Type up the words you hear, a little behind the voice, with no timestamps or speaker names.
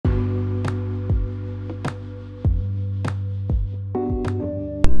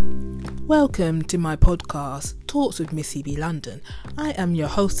Welcome to my podcast, Talks with Missy B. London. I am your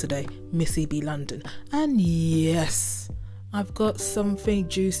host today, Missy B. London. And yes, I've got something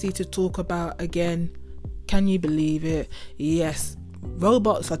juicy to talk about again. Can you believe it? Yes,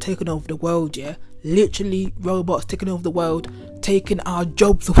 robots are taking over the world, yeah? Literally, robots taking over the world, taking our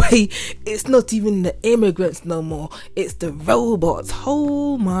jobs away. It's not even the immigrants no more. It's the robots.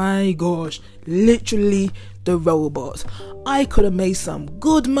 Oh my gosh. Literally the robots. I could have made some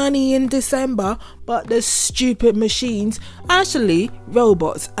good money in December, but the stupid machines, actually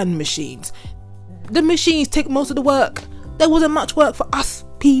robots and machines. The machines take most of the work. There wasn't much work for us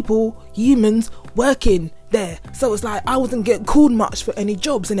people, humans, working there. So it's like I wasn't getting called much for any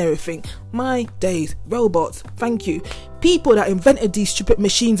jobs and everything. My days, robots, thank you. People that invented these stupid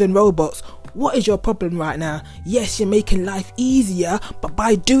machines and robots, what is your problem right now? Yes, you're making life easier, but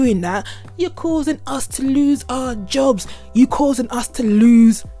by doing that, you're causing us to lose our jobs. You're causing us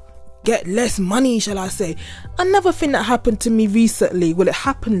to get less money, shall I say. Another thing that happened to me recently, well, it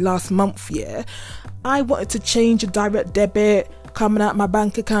happened last month, yeah. I wanted to change a direct debit coming out my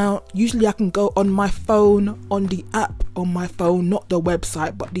bank account. Usually I can go on my phone, on the app on my phone, not the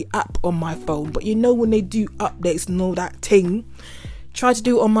website, but the app on my phone. But you know when they do updates and all that thing, tried to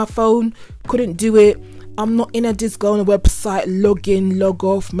do it on my phone, couldn't do it. I'm not in a just go on the website, log in, log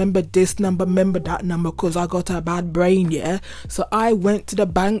off, remember this number, remember that number, because I got a bad brain, yeah. So I went to the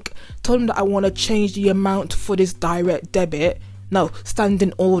bank, told them that I want to change the amount for this direct debit. No,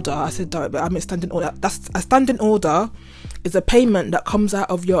 standing order. I said direct, but I meant standing order. That's a standing order is a payment that comes out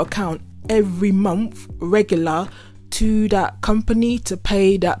of your account every month, regular, to that company to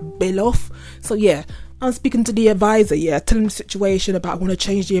pay that bill off. So yeah, I'm speaking to the advisor, yeah, telling the situation about I want to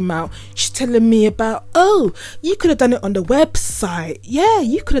change the amount. She's telling me about, oh, you could have done it on the website. Yeah,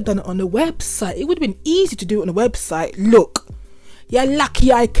 you could have done it on the website. It would have been easy to do it on the website. Look, you're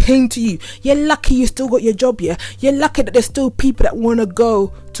lucky I came to you. You're lucky you still got your job, yeah? You're lucky that there's still people that want to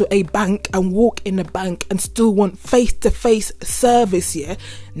go to a bank and walk in a bank and still want face-to-face service, yeah?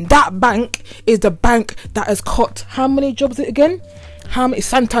 That bank is the bank that has cut, how many jobs is it again? How many?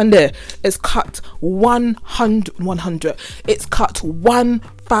 Santander has cut 100. It's cut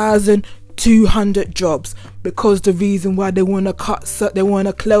 1,200 jobs because the reason why they want to they want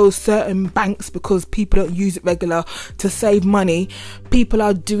to close certain banks because people don't use it regular to save money. People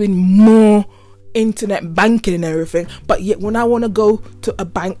are doing more internet banking and everything, but yet when I want to go to a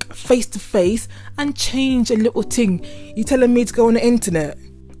bank face to face and change a little thing, you're telling me to go on the internet.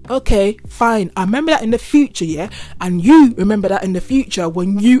 Okay, fine. I remember that in the future, yeah? And you remember that in the future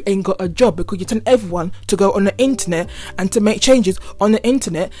when you ain't got a job, because you're telling everyone to go on the internet and to make changes on the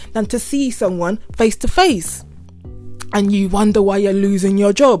internet than to see someone face to face. And you wonder why you're losing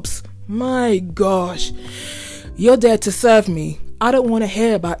your jobs. My gosh. You're there to serve me. I don't want to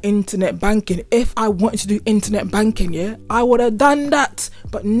hear about internet banking. If I wanted to do internet banking, yeah, I would have done that.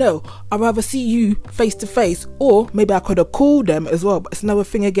 But no, I'd rather see you face to face. Or maybe I could have called them as well. But it's another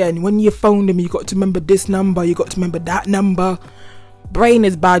thing again. When you phone them, you got to remember this number. You got to remember that number. Brain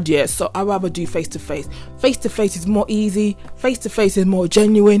is bad, yeah. So I'd rather do face to face. Face to face is more easy. Face to face is more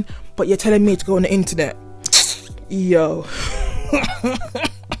genuine. But you're telling me to go on the internet. Yo.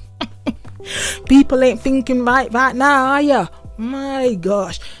 People ain't thinking right now, are ya? My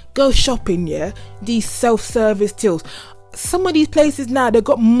gosh, go shopping, yeah? These self-service tills. Some of these places now, they've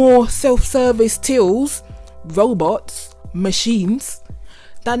got more self-service tills, robots, machines,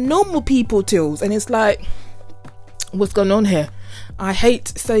 than normal people tills. And it's like, what's going on here? I hate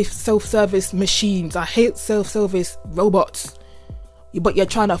self-service machines. I hate self-service robots. But you're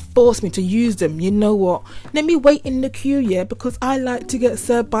trying to force me to use them. You know what? Let me wait in the queue, yeah? Because I like to get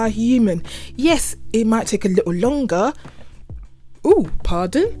served by a human. Yes, it might take a little longer. Ooh,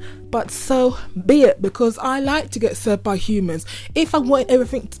 pardon, but so be it, because I like to get served by humans. If I wanted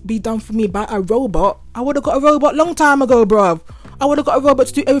everything to be done for me by a robot, I would have got a robot long time ago, bruv. I would have got a robot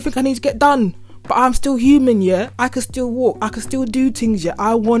to do everything I need to get done. But I'm still human, yeah? I can still walk, I can still do things, yeah?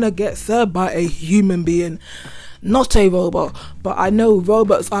 I want to get served by a human being, not a robot. But I know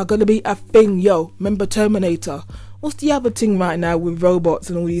robots are going to be a thing, yo. Remember Terminator? What's the other thing right now with robots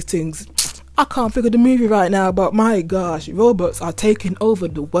and all these things? I can't figure the movie right now, but my gosh, robots are taking over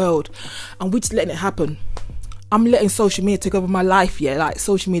the world and we're just letting it happen. I'm letting social media take over my life, yeah, like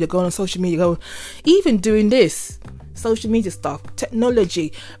social media, going on social media, going, even doing this, social media stuff,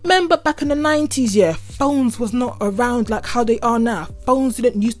 technology. Remember back in the 90s, yeah, phones was not around like how they are now. Phones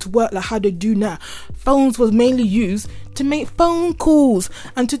didn't used to work like how they do now. Phones was mainly used to make phone calls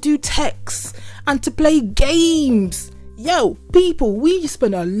and to do texts and to play games. Yo, people, we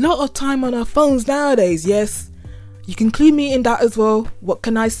spend a lot of time on our phones nowadays, yes? You can include me in that as well. What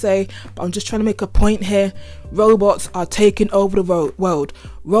can I say? But I'm just trying to make a point here. Robots are taking over the world.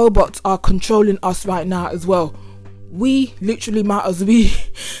 Robots are controlling us right now as well. We literally might as be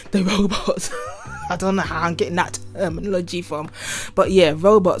the robots. I don't know how I'm getting that terminology from. But yeah,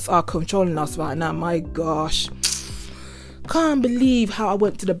 robots are controlling us right now. My gosh. Can't believe how I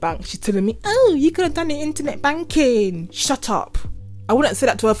went to the bank. She's telling me, oh, you could have done it internet banking. Shut up. I wouldn't say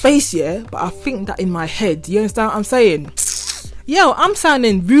that to her face, yeah, but I think that in my head. You understand what I'm saying? Yo, I'm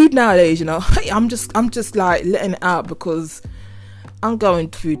sounding rude nowadays, you know. I'm just like letting it out because I'm going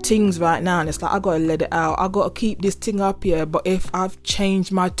through things right now, and it's like I gotta let it out. I gotta keep this thing up here. But if I've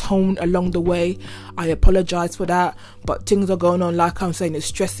changed my tone along the way, I apologize for that. But things are going on, like I'm saying, it's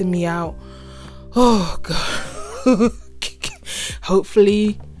stressing me out. Oh God.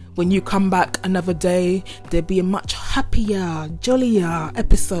 Hopefully when you come back another day, there'll be a much happier, jollier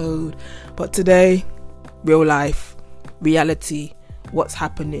episode. But today, real life, reality, what's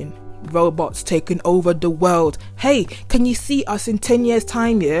happening? Robots taking over the world. Hey, can you see us in 10 years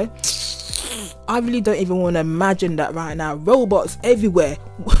time? Yeah, I really don't even want to imagine that right now. Robots everywhere.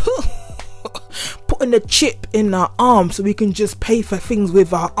 Putting a chip in our arm so we can just pay for things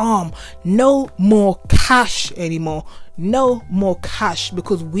with our arm. No more cash anymore. No more cash,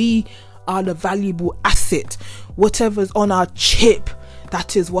 because we are the valuable asset. Whatever's on our chip,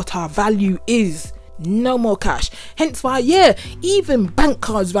 that is what our value is. No more cash. Hence why, yeah, even bank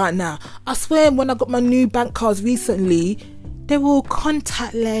cards right now. I swear when I got my new bank cards recently, they're all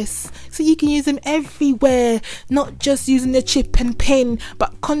contactless. So you can use them everywhere. Not just using the chip and pin,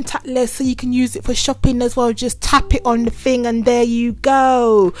 but contactless, so you can use it for shopping as well. Just tap it on the thing and there you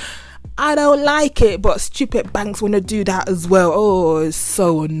go. I don't like it, but stupid banks want to do that as well. Oh, it's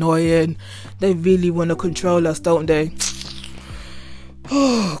so annoying. They really want to control us, don't they?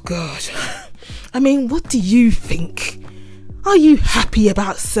 Oh, God. I mean, what do you think? Are you happy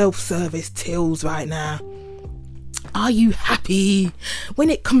about self-service tills right now? Are you happy? When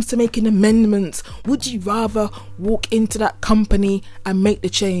it comes to making amendments, would you rather walk into that company and make the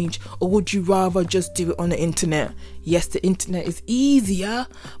change, or would you rather just do it on the internet? Yes, the internet is easier,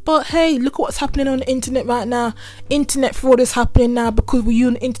 but hey, look at what's happening on the internet right now. Internet fraud is happening now because we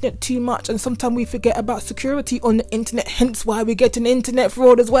use the internet too much, and sometimes we forget about security on the internet. Hence why we're getting internet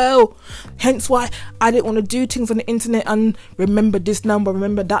fraud as well. Hence why I didn't want to do things on the internet and remember this number,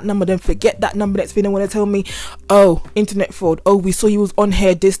 remember that number, then forget that number. Next thing they want to tell me, oh, internet fraud. Oh, we saw you was on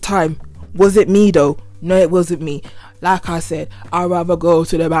here this time. Was it me though? No, it wasn't me. Like I said, I'd rather go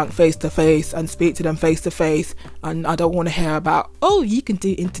to the bank face to face and speak to them face to face, and I don't want to hear about, oh, you can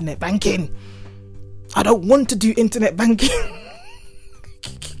do internet banking. I don't want to do internet banking.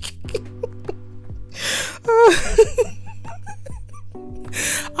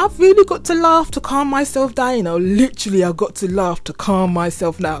 I've really got to laugh to calm myself down, you know. Literally, I've got to laugh to calm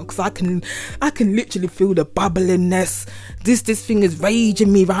myself now, because I can literally feel the bubblingness. This thing is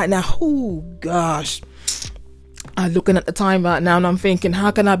raging me right now. Oh gosh. I'm looking at the time right now and I'm thinking,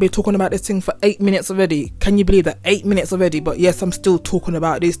 how can I be talking about this thing for 8 minutes already? Can you believe that? 8 minutes already. But yes, I'm still talking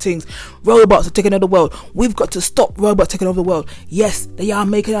about these things. Robots are taking over the world. We've got to stop robots taking over the world. Yes, they are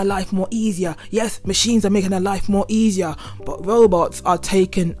making our life more easier. Yes, machines are making our life more easier. But robots are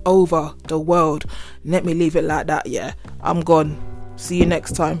taking over the world. Let me leave it like that, yeah. I'm gone. See you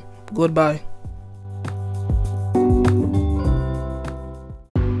next time. Goodbye.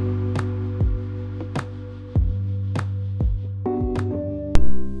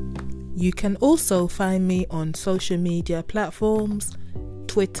 You can also find me on social media platforms,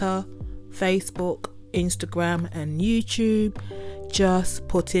 Twitter, Facebook, Instagram and YouTube. Just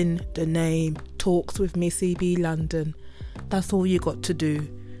put in the name Talks with Missy B London. That's all you got to do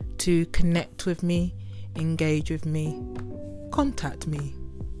to connect with me, engage with me, contact me.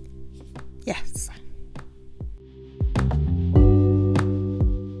 Yes.